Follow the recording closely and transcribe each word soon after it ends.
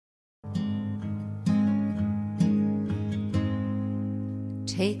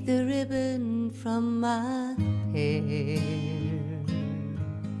Take the ribbon from my hair,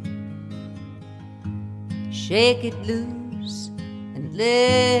 shake it loose and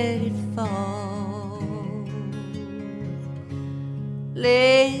let it fall.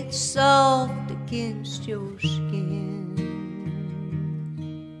 Lay it soft against your skin,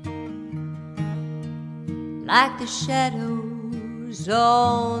 like the shadows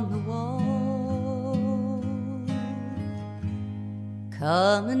on the wall.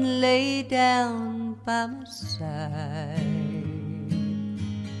 Come and lay down by my side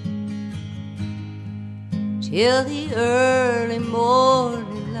till the early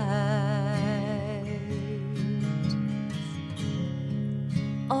morning light.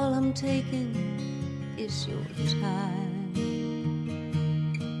 All I'm taking is your time.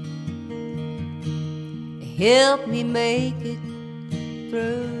 Help me make it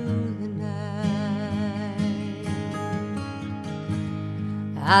through.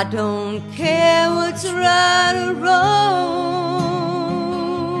 I don't care what's right or wrong,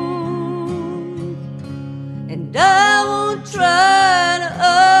 and I won't try to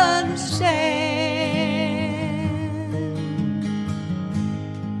understand.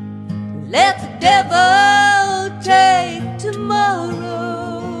 Let the devil take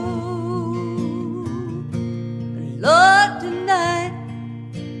tomorrow. Lord, tonight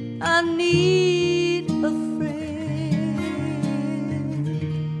I need a friend.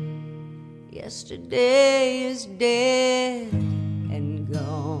 Yesterday is dead and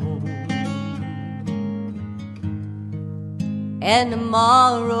gone, and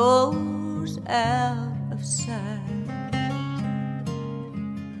tomorrow's out of sight.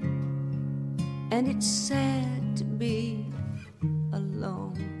 And it's sad to be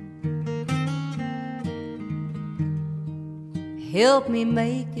alone. Help me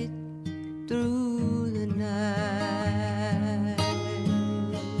make it through the night.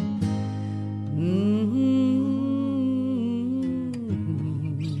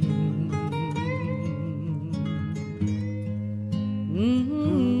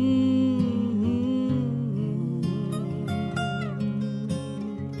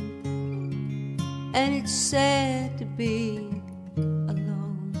 And it's sad to be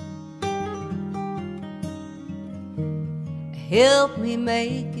alone. Help me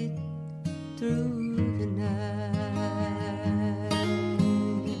make it through the night.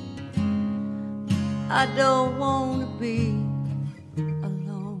 I don't want to be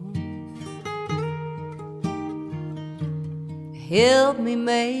alone. Help me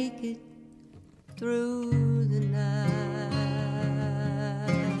make it through the night.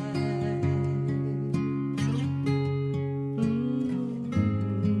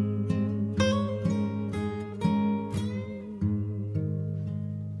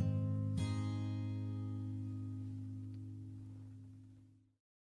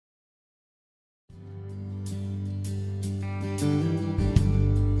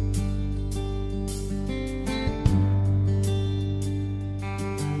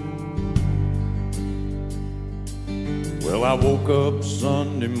 Well, I woke up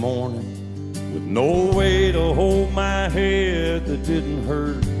Sunday morning with no way to hold my head that didn't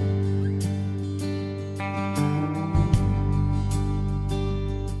hurt.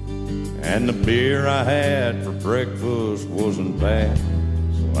 And the beer I had for breakfast wasn't bad,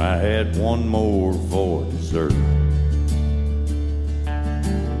 so I had one more for dessert.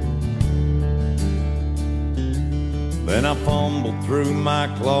 Then I fumbled through my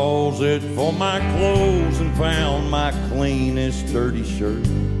closet for my clothes and found my cleanest dirty shirt.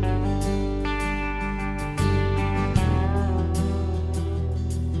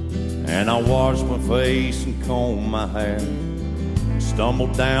 And I washed my face and combed my hair,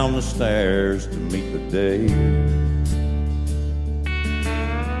 stumbled down the stairs to meet the day.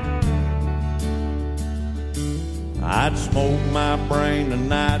 I'd smoked my brain the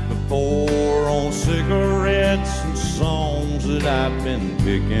night before on cigarettes and songs that I've been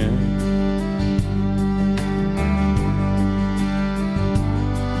picking.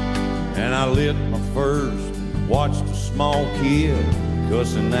 And I lit my first and watched a small kid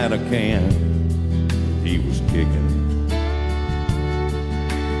cussing at a can he was kicking.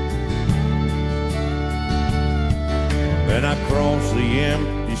 Then I crossed the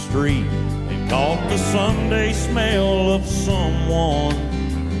empty street and caught the Sunday smell of someone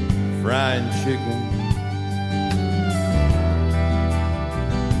frying chicken.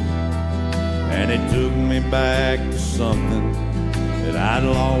 And it took me back to something that I'd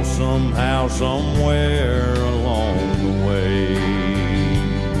lost somehow, somewhere along the way.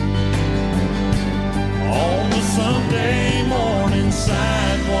 On the Sunday morning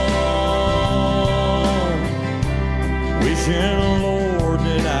sidewalk, wishing, Lord,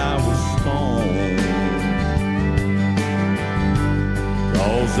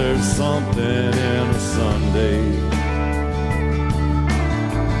 there's something in a Sunday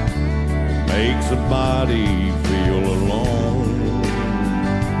that makes a body feel alone.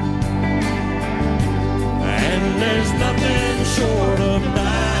 And there's nothing short of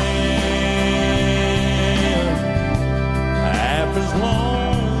dying half as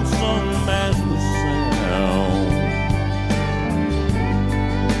lonesome as the sound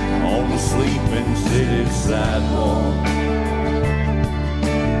on the sleeping city sidewalk.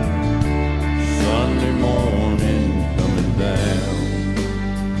 Sunday morning coming down.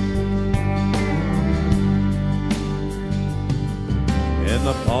 In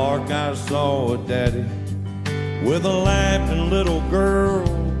the park I saw a daddy with a laughing little girl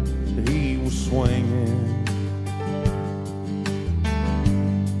that he was swinging.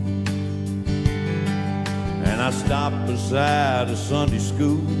 And I stopped beside a Sunday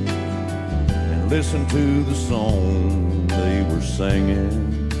school and listened to the song they were singing.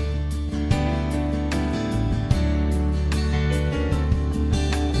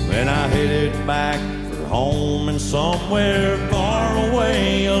 Then I headed back for home, and somewhere far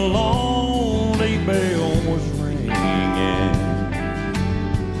away a lonely bell was ringing,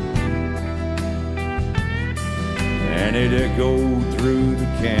 and it echoed through the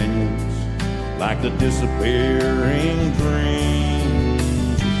canyons like the disappearing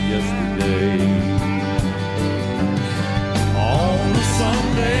dreams of yesterday. On the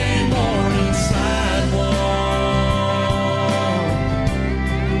Sunday morning sidewalk,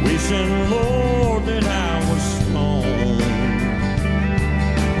 wishing, Lord, that I was stoned,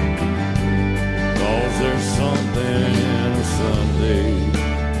 'cause there's something in a Sunday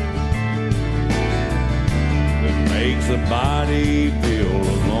that makes a body feel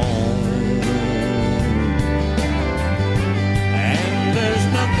alone. And there's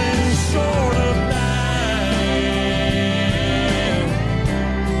nothing short of dying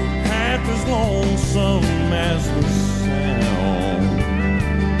half as lonesome as the sound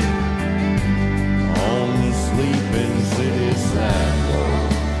on the sleeping city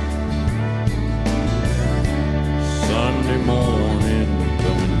sidewalk. Sunday morning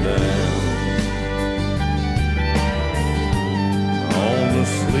coming down on the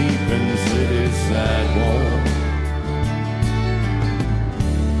sleeping city sidewalk.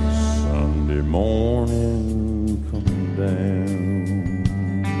 Sunday morning coming down.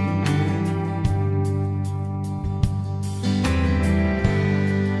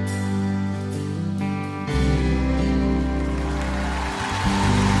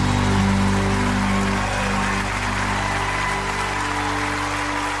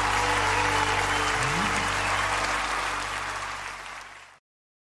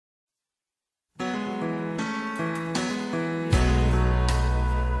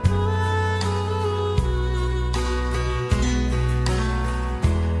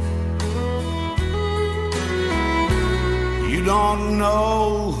 You don't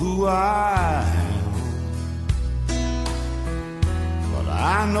know who I am, but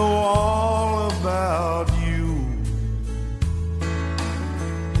I know all about you.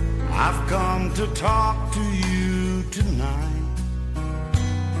 I've come to talk to you tonight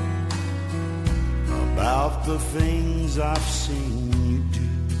about the things I've seen you do.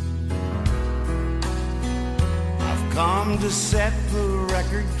 I've come to set the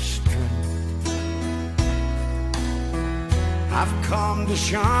record straight. I've come to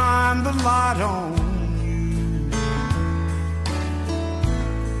shine the light on you.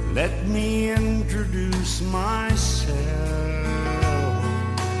 Let me introduce myself.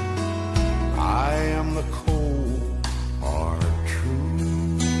 I am the cold hard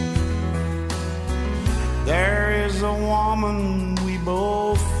truth. There is a woman we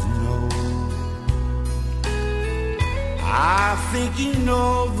both know. I think you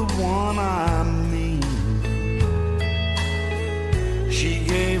know the one I mean. She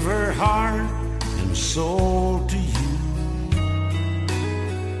gave her heart and soul to you.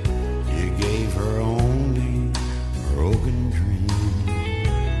 You gave her only broken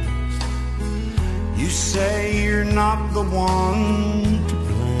dreams. You say you're not the one to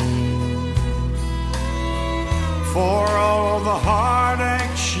blame for all the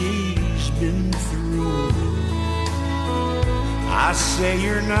heartache she's been through. I say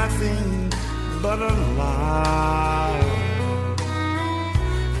you're nothing but a lie.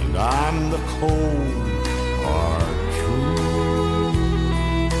 I'm the cold hard truth.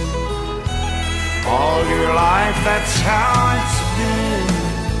 All your life, that's how it's been.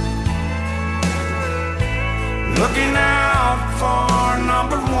 Looking out for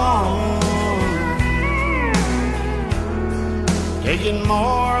number one, taking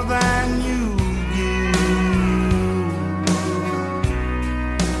more than you give,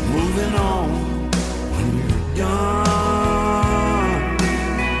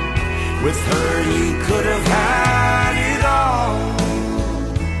 With her you could have had it all.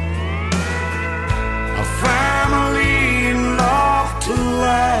 A family and love to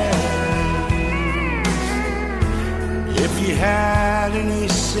last. If you had any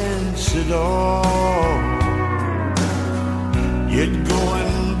sense at all, you'd go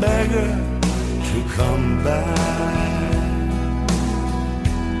and beg her to come back.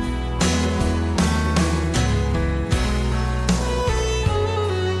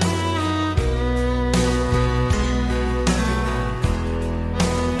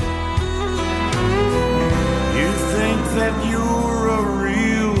 That you're a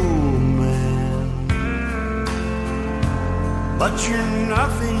real man, but you're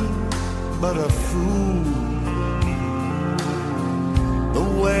nothing but a fool. The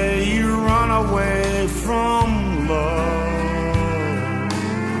way you run away from love,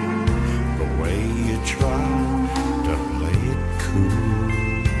 the way you try to play it cool.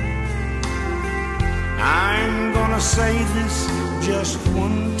 I'm gonna say this just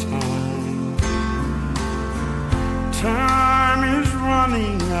one time. Time is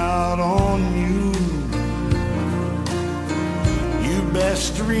running out on you. You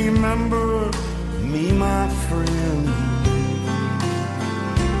best remember me, my friend.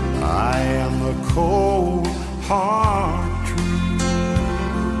 I am a cold heart true.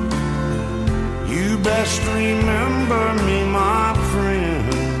 You best remember me, my friend.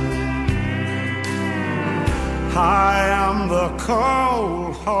 I am the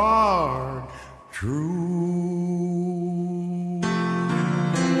cold heart true.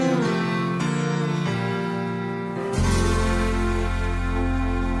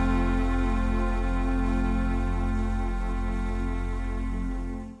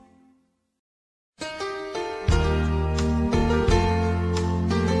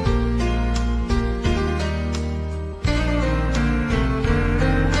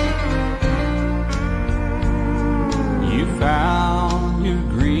 Found your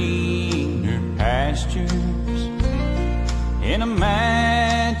greener pastures in a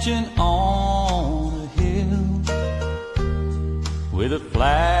mansion on a hill, with a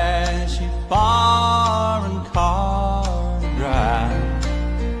flashy foreign car to drive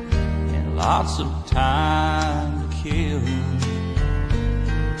and lots of time to kill.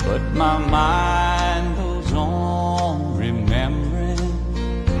 But my mind goes on remembering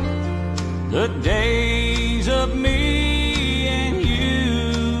the days of me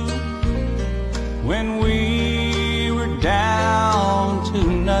when we were down to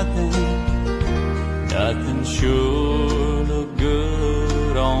nothing. Nothing sure looked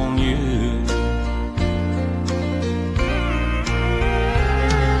good on you.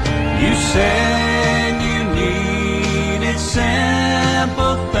 You said you needed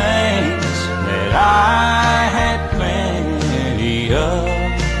simple things that I had plenty of,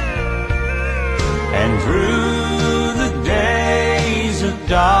 and through the days of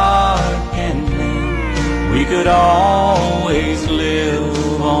dark we could always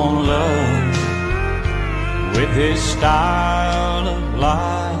live on love. With his style of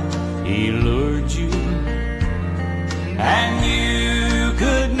life he lured you, and you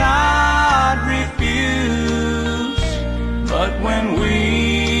could not refuse. But when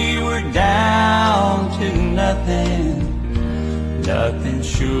we were down to nothing, nothing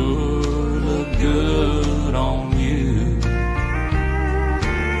sure looked good on you.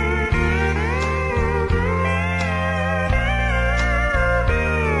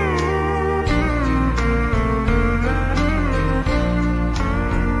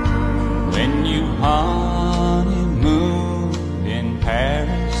 Honeymoon in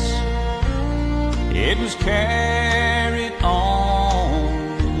Paris, it was carried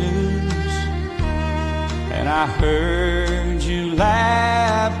on the news, and I heard you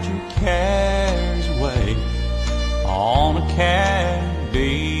laughed your cares away on a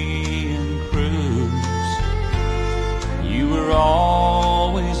Caribbean cruise. You were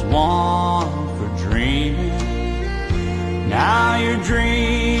always one for dreaming. Now your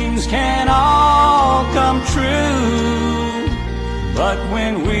dreams can all come true. But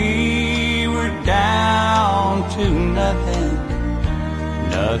when we were down to nothing,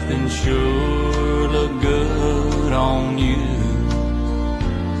 nothing sure looked good on you.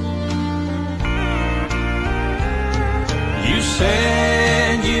 You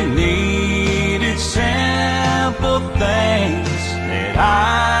said you needed simple things that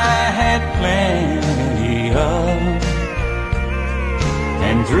I had plenty of,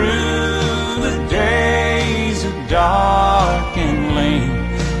 and through the days of dark and lean,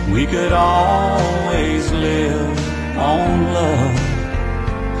 we could always live on love.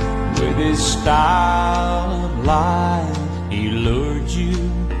 With his style of life he lured you,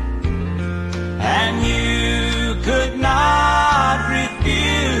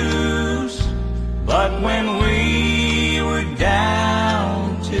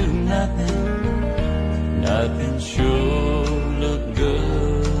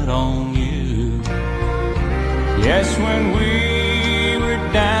 Yes, when we were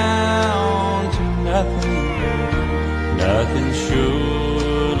down to nothing, nothing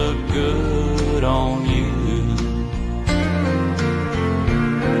sure looked good on you.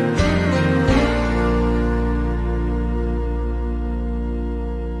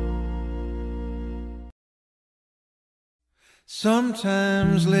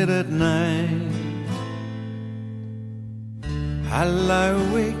 Sometimes late at night I lie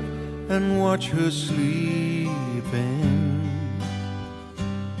awake and watch her sleeping.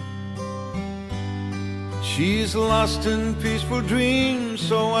 She's lost in peaceful dreams,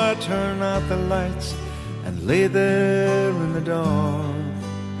 so I turn out the lights and lay there in the dark.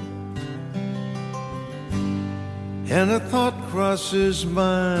 And a thought crosses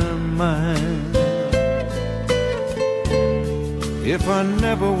my mind: if I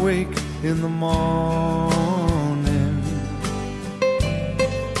never wake in the morning,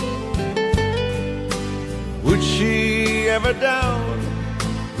 would she ever doubt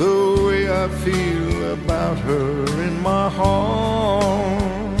the way I feel about her in my heart?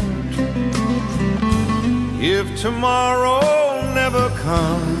 If tomorrow never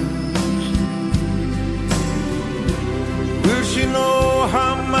comes, will she know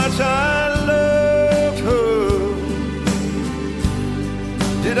how much I loved her?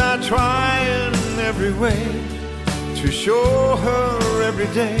 Did I try in every way to show her every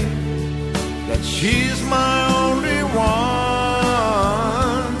day that she's my only one?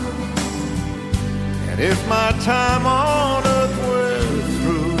 And if my time on earth were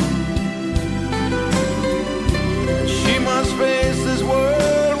through, she must face this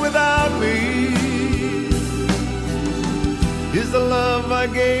world without me. Is the love I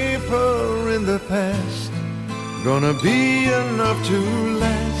gave her in the past gonna be enough to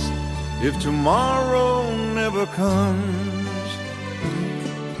last if tomorrow never comes?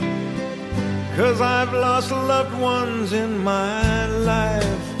 'Cause I've lost loved ones in my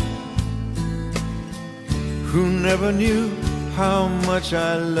life who never knew how much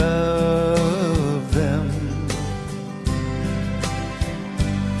I love them.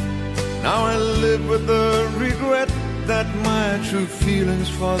 Now I live with the regret that my true feelings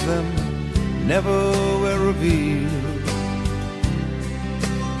for them never were revealed.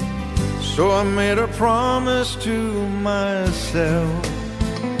 So I made a promise to myself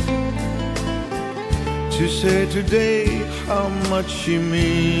to say today how much she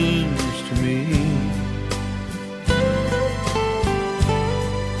means to me,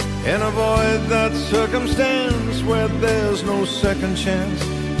 and avoid that circumstance where there's no second chance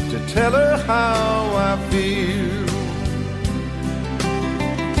to tell her how I feel.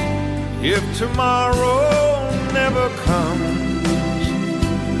 If tomorrow never comes,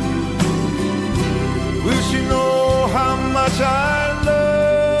 will she know how much I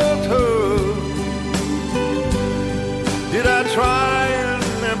loved her? Did I try in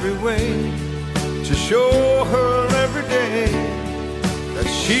every way to show her every day that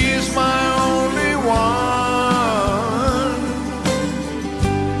she's my only one?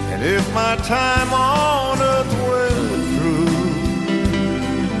 And if my time on earth were through,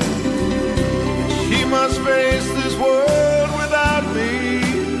 she must face this world without me.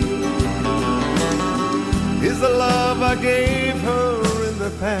 Is the love I gave her in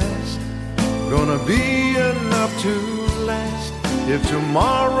the past gonna be enough to last if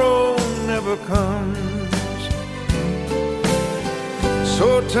tomorrow never comes? So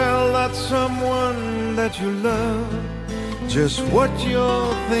tell that someone that you love just what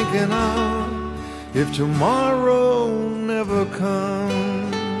you're thinking of if tomorrow never comes.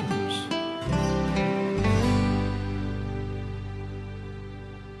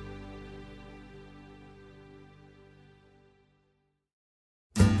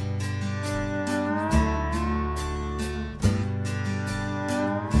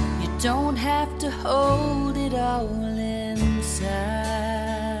 Don't have to hold it all inside,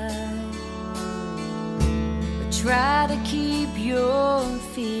 but try to keep your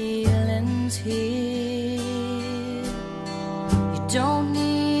feelings here. You don't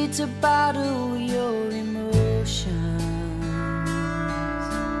need to bottle your emotions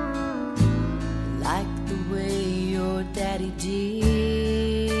like the way your daddy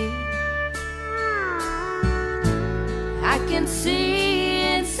did. I can see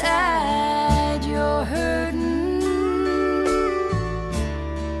inside you're hurting,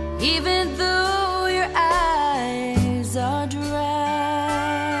 even though your eyes are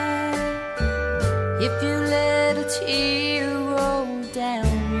dry. If you let a tear roll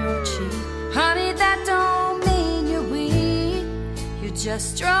down your cheek, honey, that don't mean you're weak. You're just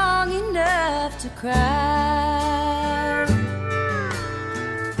strong enough to cry.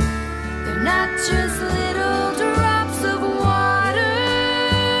 They're not just little drops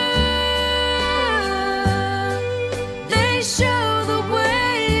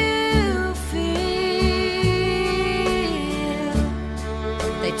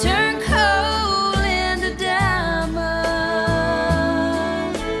They turn coal into diamonds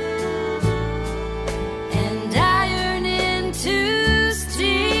and iron into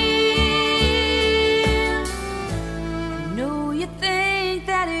steel. I know you think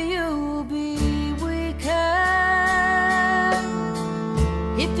that you'll be weaker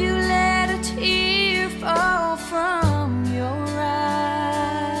if you let a tear fall from your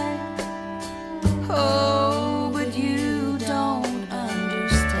eye. Oh, but you don't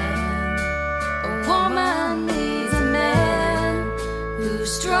understand. A woman needs a man who's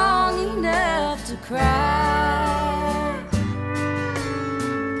strong enough to cry.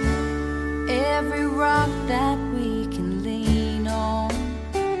 Every rock that we can lean on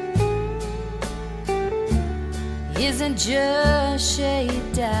isn't just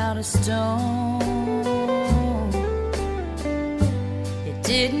shaped out of stone. It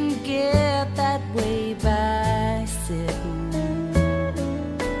didn't get that way by sitting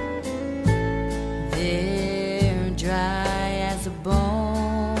there dry as a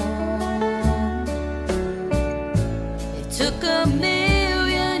bone. It took a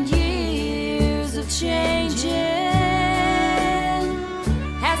million years of changing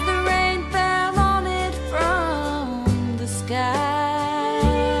as the rain fell on it from the sky.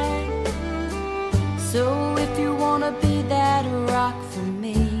 So if you wanna be that rock for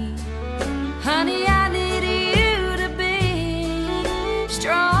me, honey, I need you to be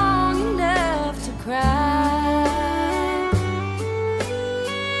strong enough to cry.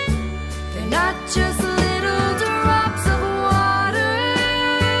 They're not just little drops of water,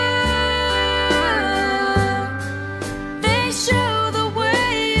 they show the way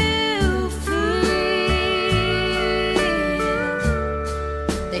you feel.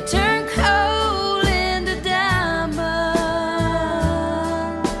 They turn coal into diamonds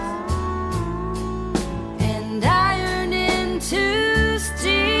and iron into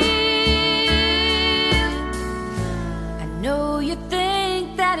steel. I know you think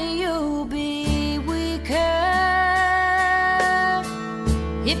that you'll be weaker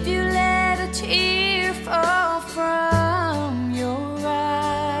if you let a tear fall from your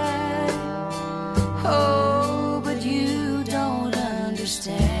eye. Oh, but you don't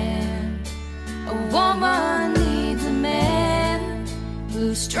understand. A woman needs a man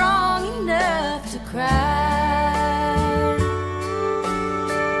who's strong enough to cry.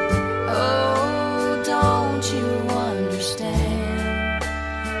 Oh, don't you understand?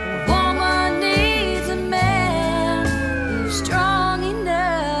 A woman needs a man who's strong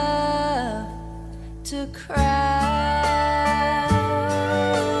enough to cry.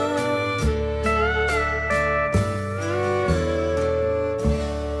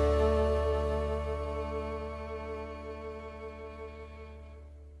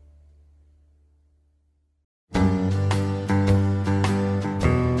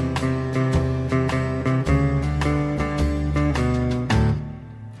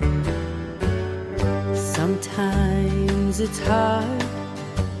 Sometimes it's hard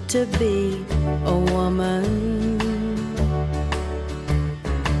to be a woman,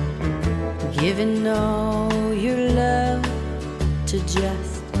 giving all your love to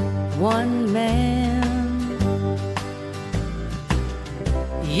just one man.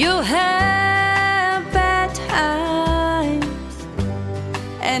 You'll have bad times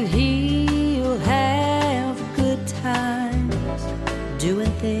and he'll have good times,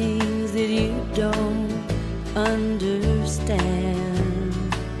 doing things that you don't understand.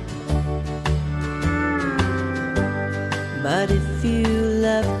 But if you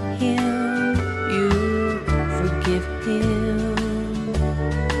love him, you forgive him,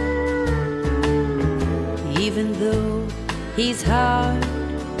 even though he's hard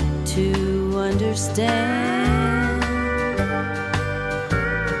to understand.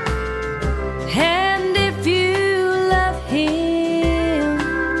 And if you love him,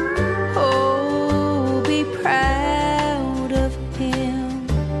 oh, be proud of him,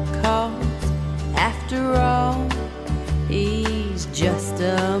 'cause after all, he's just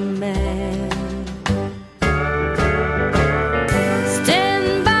a man.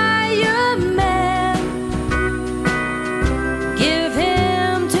 Stand by your man, give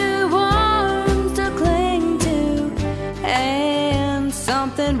him two arms to cling to, and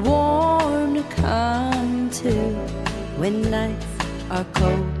something warm to come to when nights are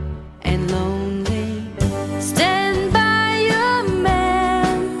cold and lonely. Stand by your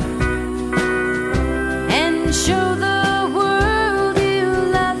man and show the world you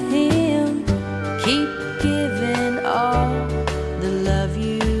love him. Keep giving all the love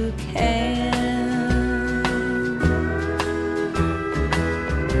you can.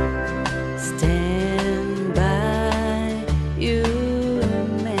 Stand by your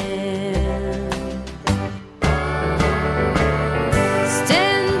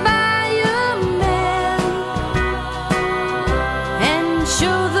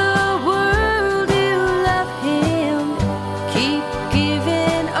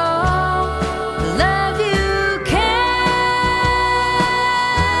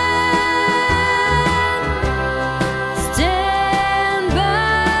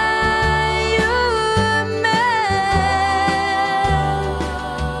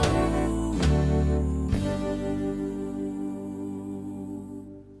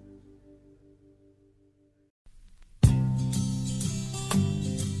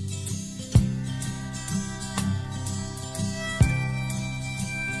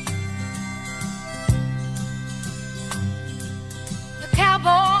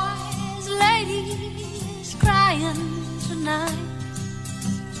tonight.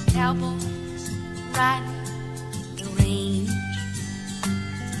 Cowboys riding the range,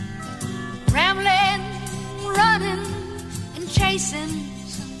 rambling, running, and chasing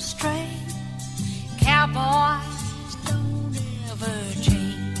some stray. Cowboys don't ever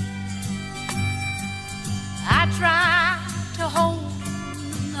change. I try to hold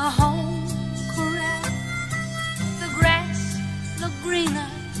the home corral. The grass look greener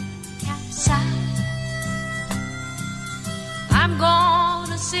outside. I'm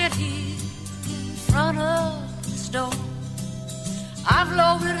gonna sit here in front of the store. I've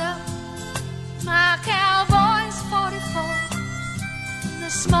loaded up my Cowboys 44. The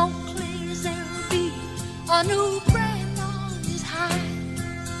smoke clears, there'll be a new brand on his hide.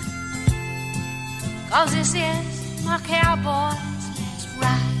 'Cause this is my Cowboy's last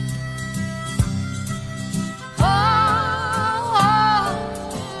ride. Oh,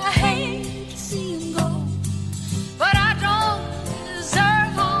 I hate to see him go, but I don't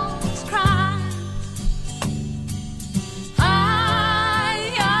deserve all this crime. I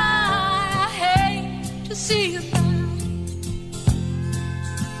hate to see him die,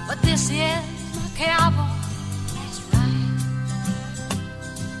 but this is my Cowboy's last ride.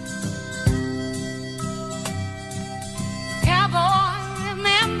 Cowboy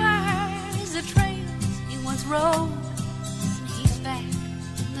remembers the trails he once rode, and he's back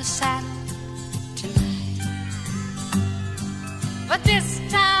in the saddle tonight. But this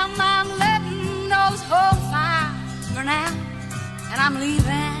time I'm letting those whole fires burn out, and I'm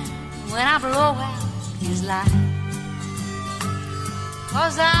leaving when I blow out his light.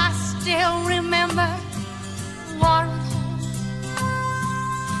 'Cause I still remember watering home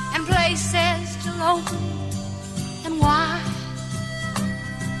and places still open and wide.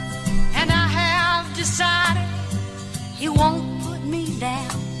 And I have decided he won't put me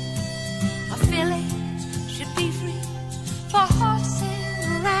down. A filly should be free for horsing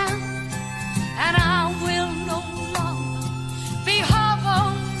around, and I will no longer be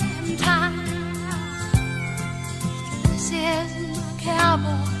hobbled in time. This is my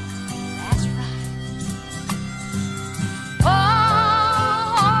Cowboy, that's right. Oh,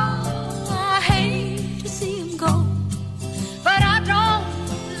 I hate to see him go, but I don't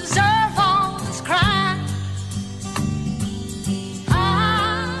deserve all this crime. I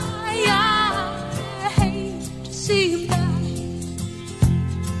hate to see him die,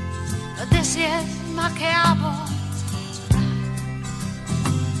 but this is my Cowboy's last ride.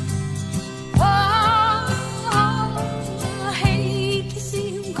 Oh, I hate to see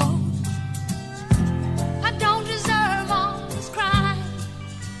him go. I don't deserve all this crime.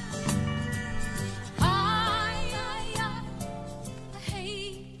 I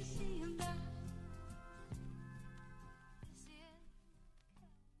hate to see him die.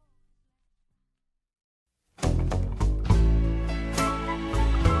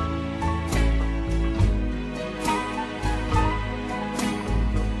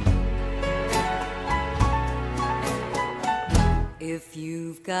 If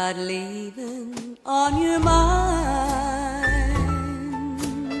you've got leaving on your mind,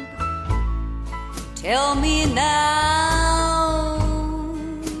 tell me now,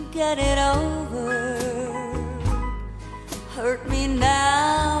 get it over. Hurt me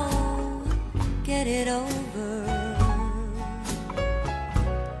now, get it over.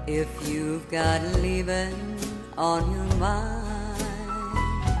 If you've got leaving on your mind,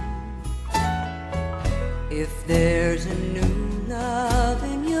 if there's a new love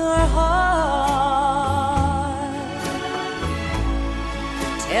in your heart,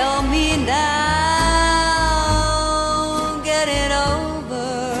 tell me now, get it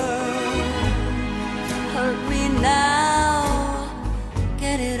over. Hurt me now,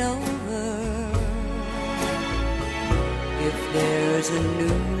 get it over. If there's a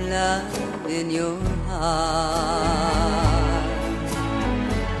new love in your heart,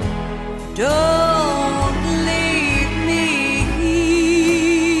 don't leave me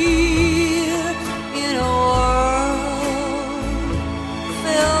here in a world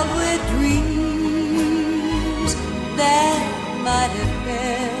filled with dreams that might have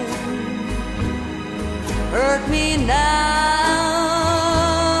been. Hurt me now,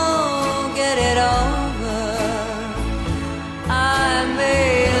 get it over. I may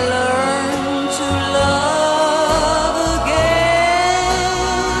learn to love again.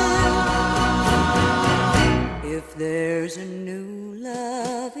 If there's a new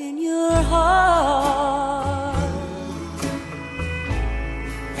love in your heart,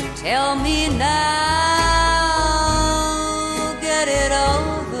 tell me now, get it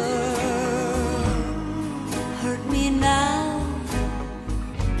over. Hurt me now,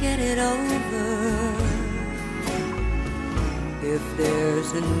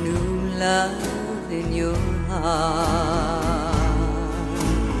 there's a new love in your heart.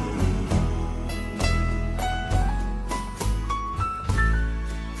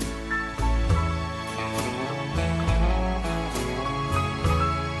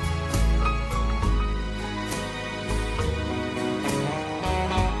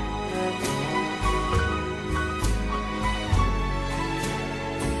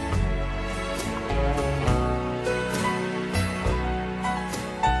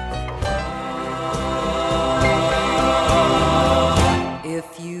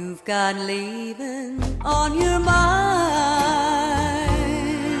 Got leaving on your mind,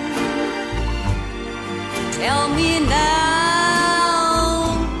 tell me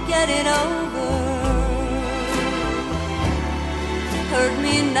now, get it over. Hurt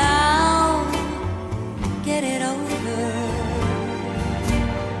me now, get it over.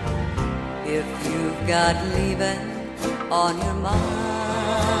 If you've got leaving on your mind,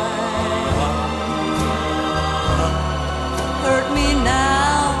 hurt me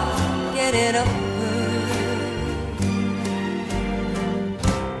now, get it over.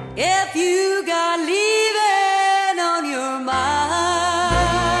 If you got leaving on your mind.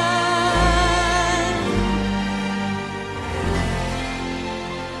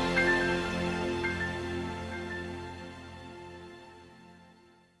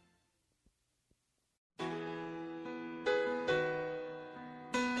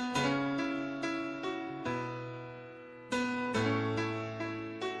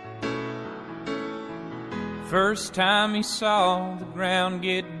 First time he saw the ground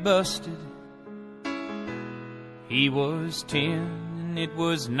get busted, he was 10 and it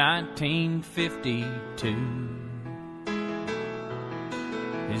was 1952.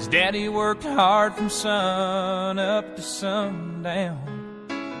 His daddy worked hard from sun up to sundown,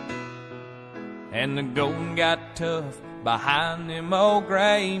 and the going got tough behind them old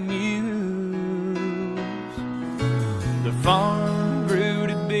gray mules. The farm grew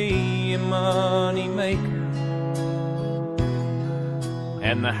to be a money maker,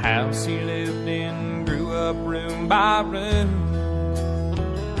 and the house he lived in grew up room by room.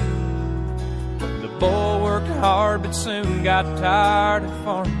 The boy worked hard but soon got tired of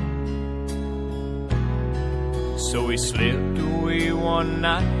farming, so he slipped away one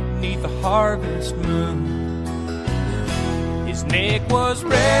night beneath the harvest moon. His neck was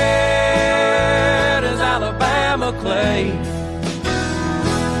red as Alabama clay,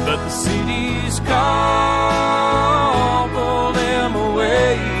 but the city's call pulled him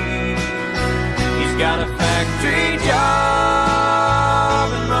away. He's got a factory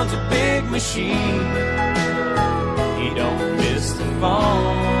job and runs a big machine. He don't miss the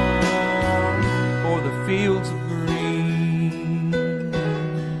farm or the fields of green.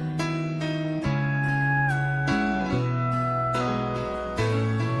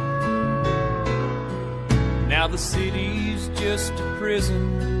 Now the city's just a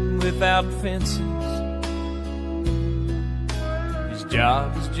prison without fences. His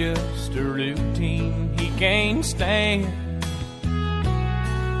job is just a routine he can't stand,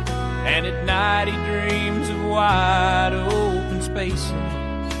 and at night he dreams of wide open spaces,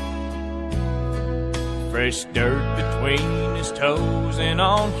 fresh dirt between his toes and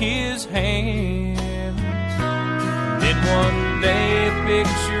on his hands. Then one day a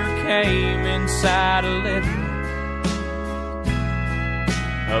picture came inside a letter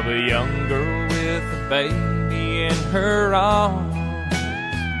of a young girl with a baby in her arms,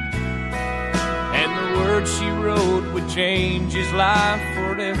 and the words she wrote would change his life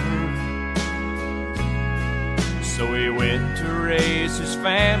forever. So he went to raise his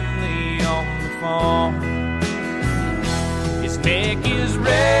family on the farm. His neck is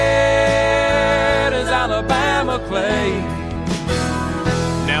red as Alabama clay.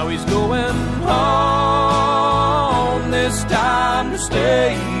 Now he's going home, this time to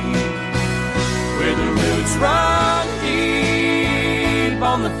stay, where the roots run deep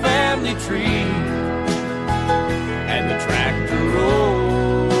on the family tree, and the tractor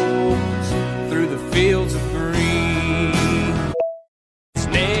rolls through the fields of green. His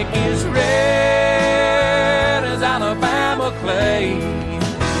neck is red as Alabama clay.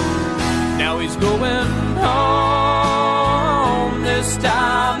 Now he's going home, this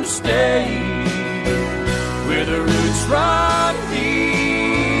time to stay, where the roots run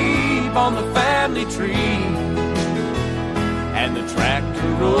deep on the family tree, and the tractor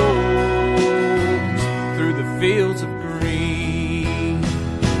rolls through the fields of green.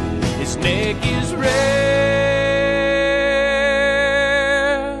 His neck is red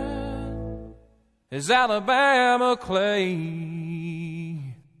as Alabama clay.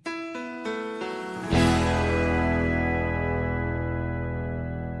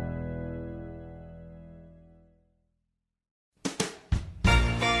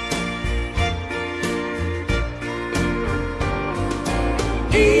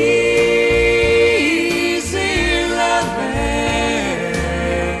 Easy loving,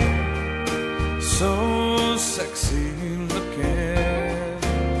 so sexy looking.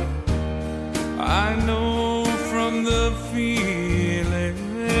 I know from the feeling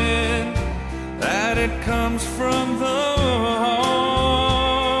that it comes from the heart.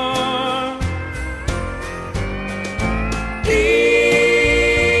 Easy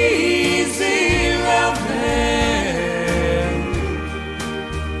loving.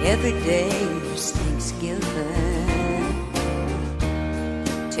 Every day is Thanksgiving,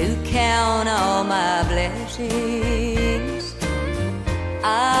 to count all my blessings.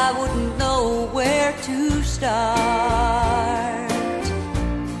 I wouldn't know where to start.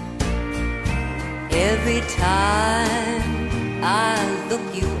 Every time I look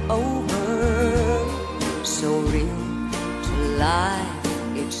you over, so real to life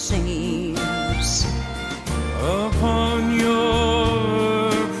it seems. Upon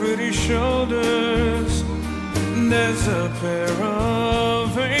your pretty shoulders, there's a pair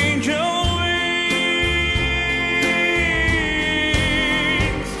of angel wings.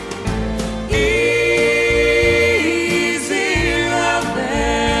 Easy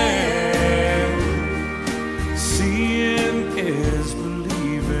loving, seeing is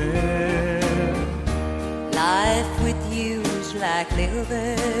believing. Life with you is like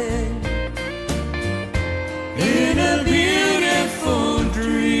living In a beautiful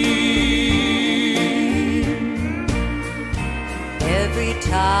dream. every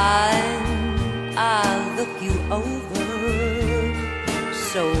time I look you over,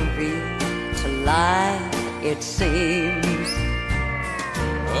 so real to life it seems.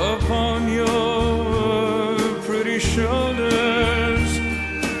 Upon your pretty shoulders,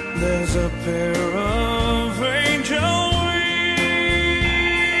 there's a pair of angel wings.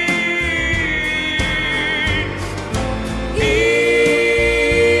 Easy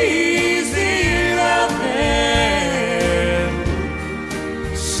loving,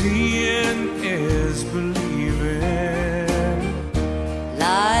 seeing is believing.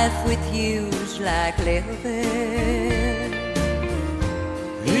 Life with you's like living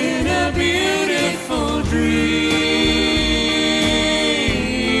In a beautiful dream.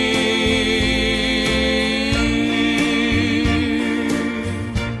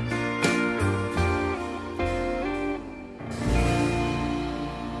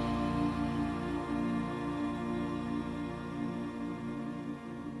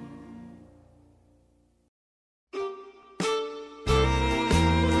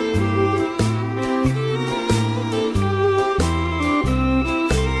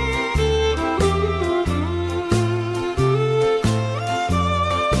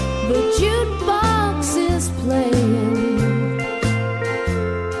 The jukebox is playing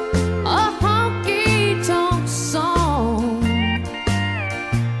a honky-tonk song.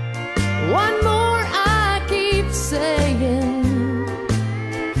 One more I keep saying,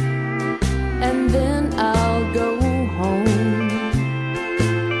 and then I'll go home.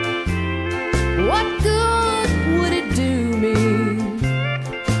 What good would it do me?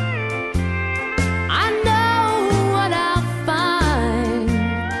 I know what I'll find.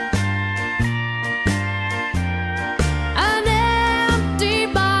 An empty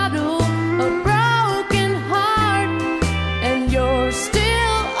bottle, a broken heart, and you're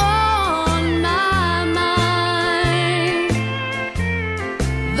still on my mind.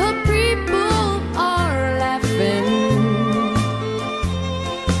 The people are laughing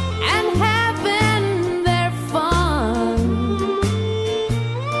and having their fun,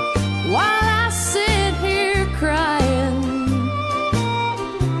 while I sit here crying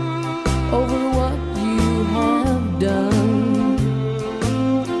over what you have done.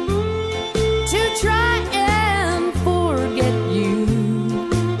 To try and forget you,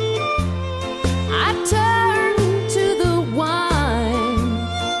 I turn to the wine.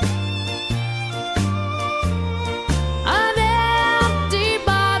 An empty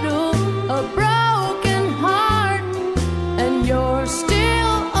bottle, a broken heart, and you're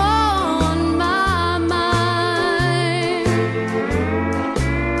still on my mind.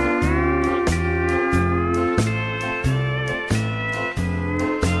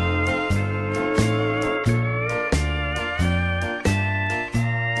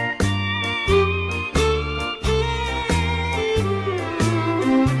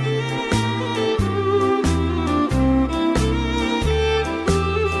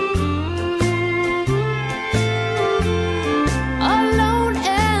 Alone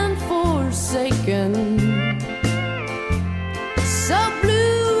and forsaken, so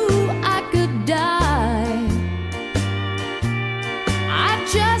blue I could die. I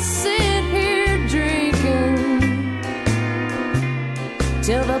just sit here drinking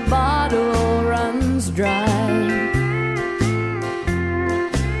till the bottle runs dry.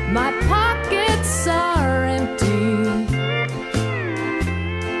 My pockets are empty,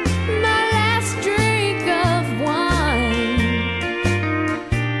 my last drink of wine,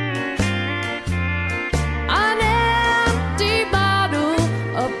 an empty bottle,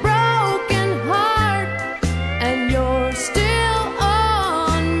 a broken heart, and you're still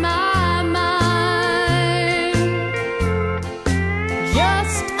on my mind.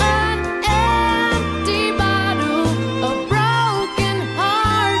 Just an empty bottle, a broken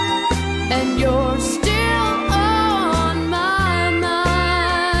heart, and you're still on my mind.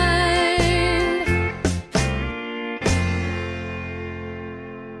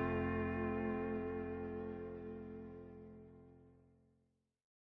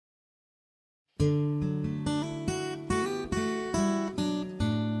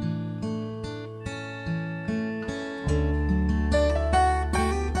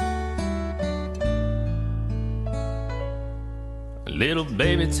 Little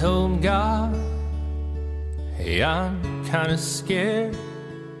baby told God, hey, I'm kinda scared.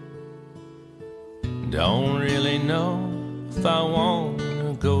 Don't really know if I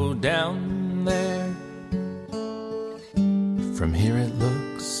wanna go down there. From here it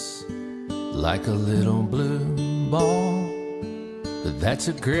looks like a little blue ball, but that's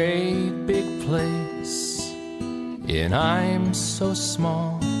a great big place, and I'm so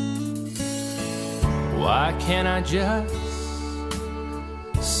small. Why can't I just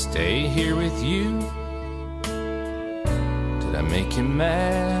stay here with you? Did I make you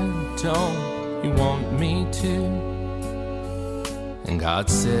mad? Don't you want me to? And God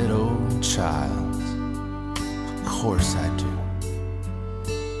said, oh child, of course I do.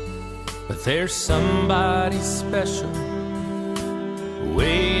 But there's somebody special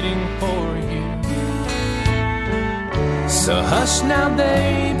waiting for you. So hush now,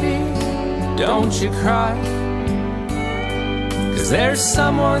 baby, don't you cry, 'cause there's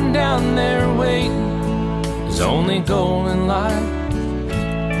someone down there waiting. His only goal in life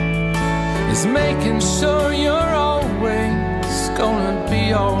is making sure you're always gonna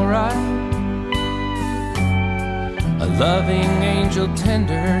be alright. A loving angel,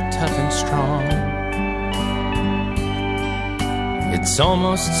 tender, tough and strong. It's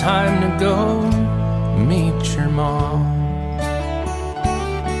almost time to go meet your mom.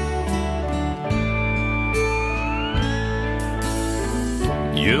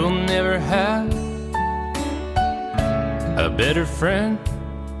 You'll never have a better friend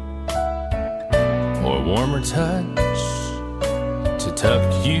or warmer touch to tuck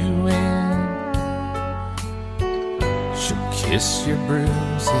you in. She'll kiss your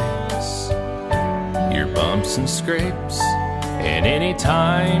bruises, your bumps and scrapes, and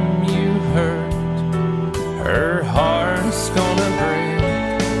anytime you hurt, her heart's gonna break.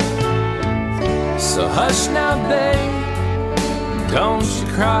 So hush now, babe, don't you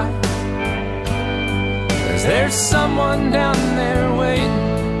cry, 'cause there's someone down there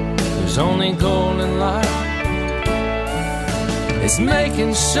waiting, whose only goal in life is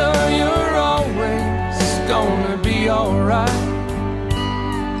making sure you're always gonna be alright.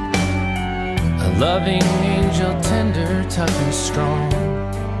 A loving angel, tender, tough and strong.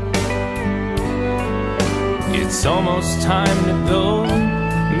 It's almost time to go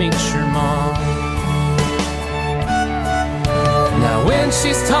meet your mom. Now when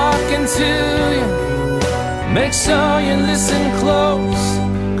she's talking to you, make sure you listen close,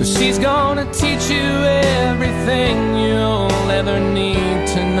 'cause she's gonna teach you everything you'll ever need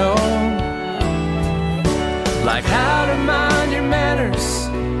to know. Like how to mind your manners,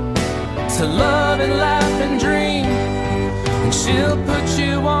 to love and laugh and dream. And she'll put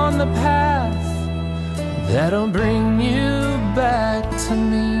you on the path that'll bring you back to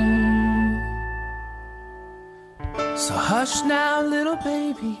me. So hush now, little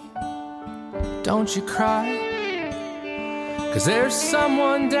baby, don't you cry, 'cause there's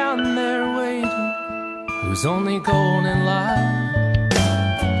someone down there waiting, whose only goal in life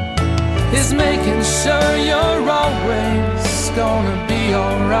is making sure you're always gonna be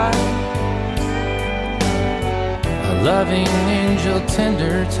alright. A loving angel,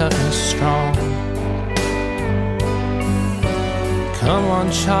 tender, tough and strong. Come on,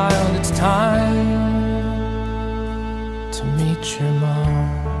 child, it's time to meet your mom.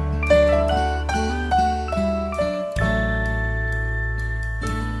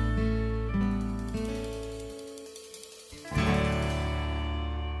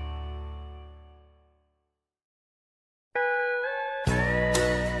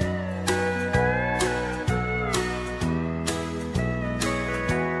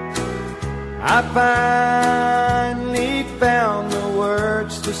 I finally found the words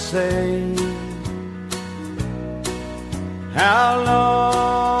to say. How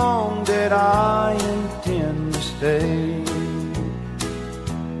long did I intend to stay?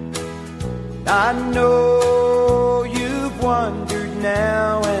 I know you've wondered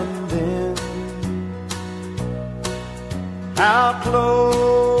now and then how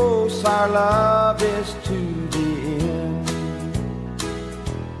close our love is to the end.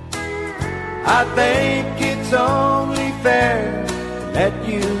 I think it's only fair to let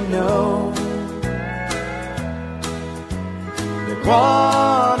you know that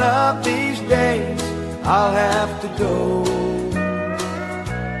one of these days I'll have to go.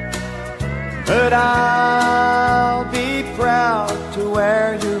 But I'll be proud to wear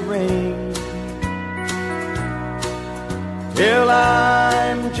your ring till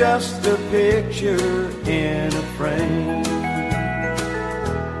I'm just a picture in a frame.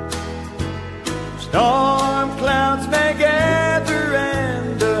 Storm clouds may gather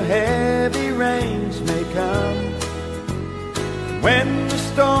and the heavy rains may come. When the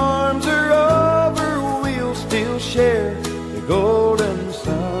storms are over, we'll still share the golden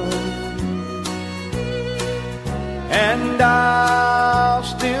sun. And I'll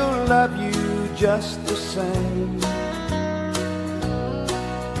still love you just the same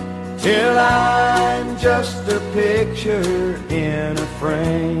till I'm just a picture in a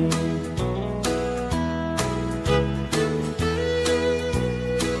frame.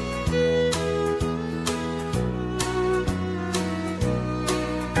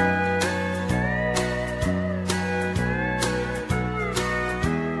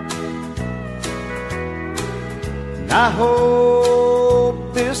 I hope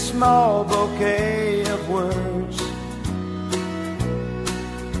this small bouquet of words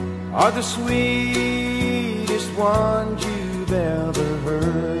are the sweetest ones you've ever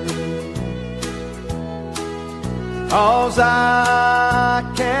heard. 'Cause I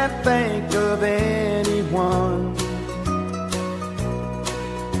can't think of anyone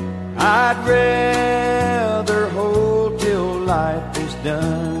I'd rather hold till life is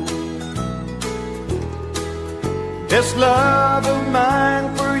done. This love of mine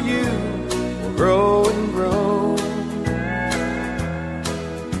for you will grow and grow.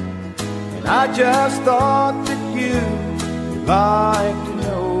 And I just thought that you'd like to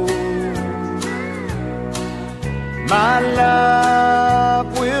know my love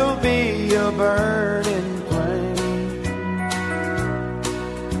will be a burning flame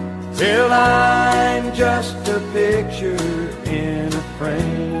till I'm just a picture in a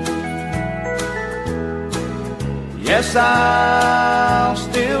frame. Yes, I'll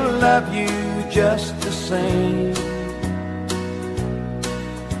still love you just the same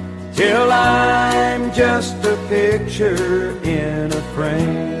till I'm just a picture in a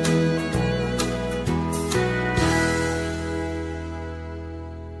frame.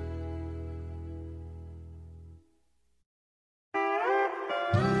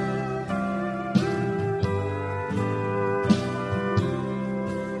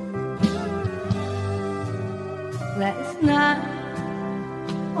 Last night,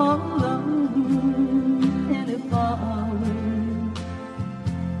 all alone in a ballroom,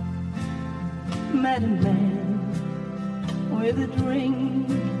 met a man with a drink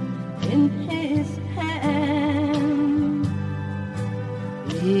in his hand.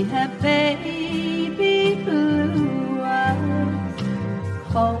 He had baby blue eyes,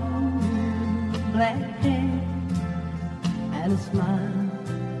 cold black hair, and a smile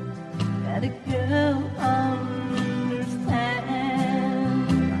that a girl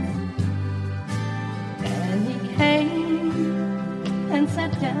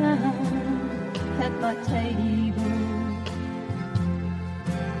sat down at my table,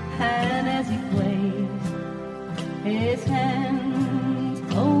 and as he placed his hands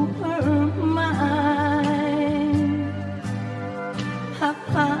over mine, I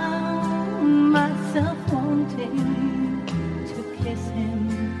found myself wanting to kiss him,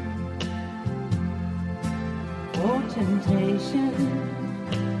 for temptation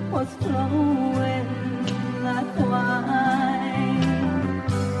was flowing like wine.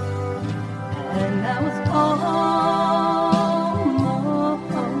 And I was almost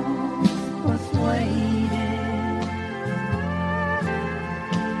persuaded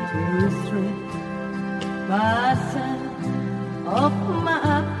to strip myself of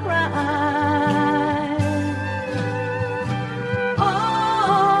my pride.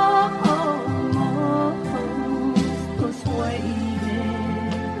 Almost persuaded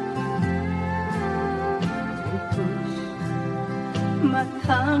to push my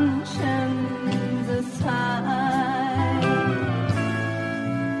conscience aside,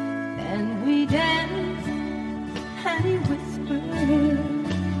 and we danced, and he whispered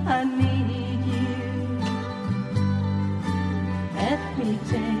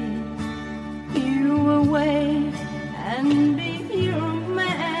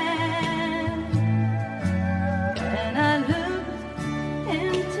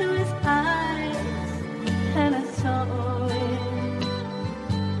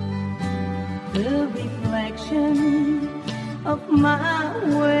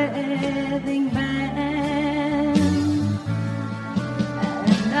wedding band,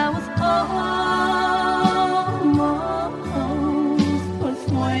 and I was almost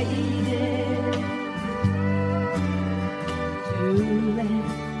persuaded to let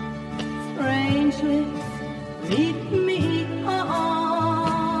strangely lead me on.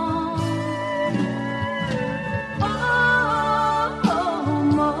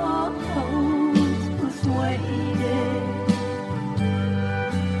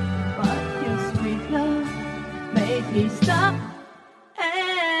 He stop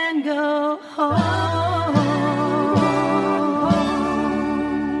and go home.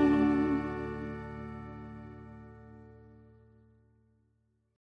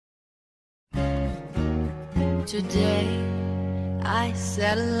 Today I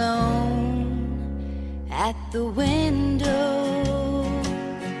sat alone at the window,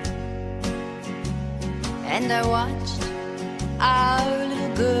 and I watched our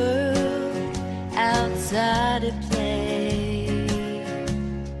little girl outside at play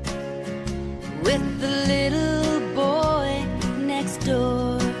with the little boy next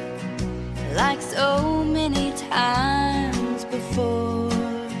door, like so many times before.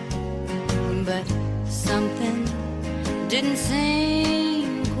 But something didn't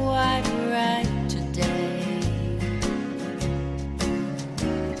seem quite right today,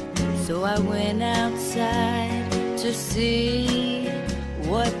 so I went outside to see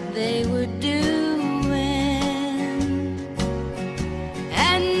what they were doing.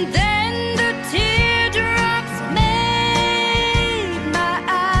 And then the teardrops made my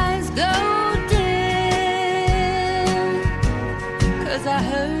eyes go dim, 'cause I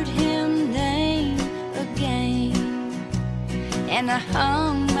heard him name again, and I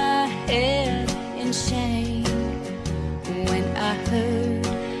hung my head in shame when I heard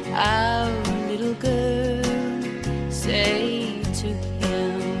our little girl say to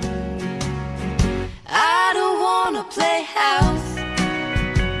him, I don't wanna play house,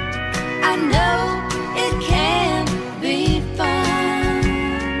 I know it can be fun.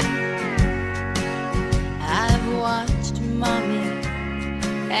 I've watched Mommy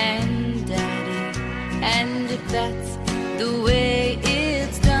and Daddy, and if that's the way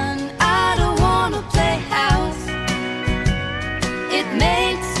it's done, I don't wanna play house. It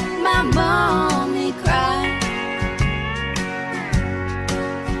makes my mommy cry,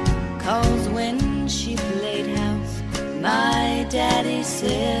 'cause when she played house, my daddy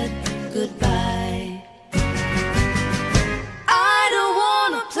said goodbye. I don't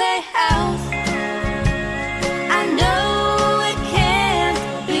wanna play house, I know it can't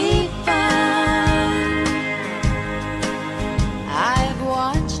be fun. I've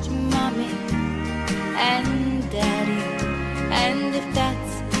watched Mommy and Daddy, and if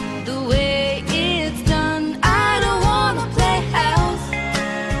that's the way it's done, I don't wanna play house.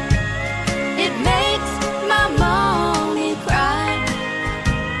 It makes my mommy cry,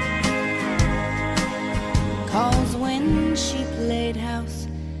 'cause when she played house,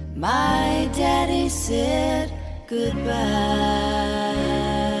 my daddy said goodbye.